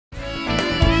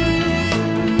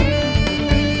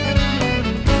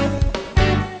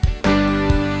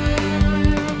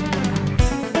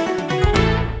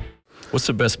What's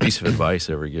the best piece of advice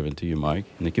ever given to you, Mike?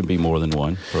 And it can be more than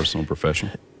one, personal and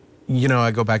professional. You know,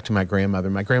 I go back to my grandmother.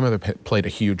 My grandmother played a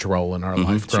huge role in our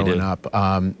life growing up.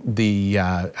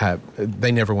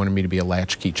 They never wanted me to be a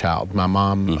latchkey child. My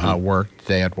mom worked,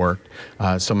 Dad worked.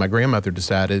 So my grandmother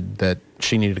decided that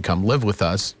she needed to come live with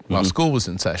us while school was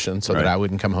in session so that I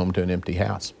wouldn't come home to an empty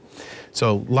house.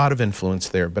 So a lot of influence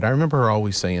there. But I remember her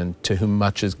always saying, to whom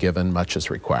much is given, much is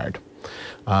required.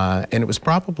 And it was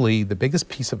probably the biggest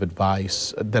piece of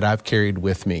advice that I've carried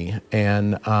with me.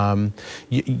 And,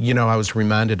 you know, I was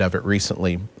reminded of it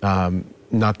recently,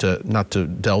 not to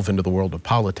delve into the world of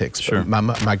politics, but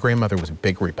my grandmother was a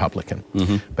big Republican.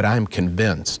 But I am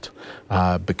convinced,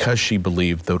 because she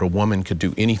believed that a woman could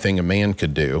do anything a man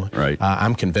could do,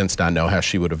 I'm convinced I know how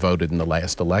she would have voted in the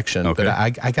last election. But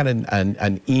I got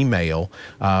an email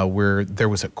where there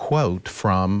was a quote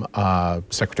from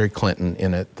Secretary Clinton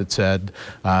in it that said,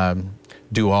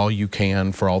 do all you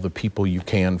can for all the people you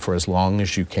can for as long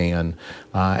as you can.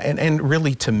 And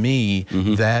really, to me,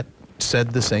 that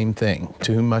said the same thing.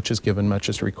 To whom much is given, much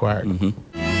is required.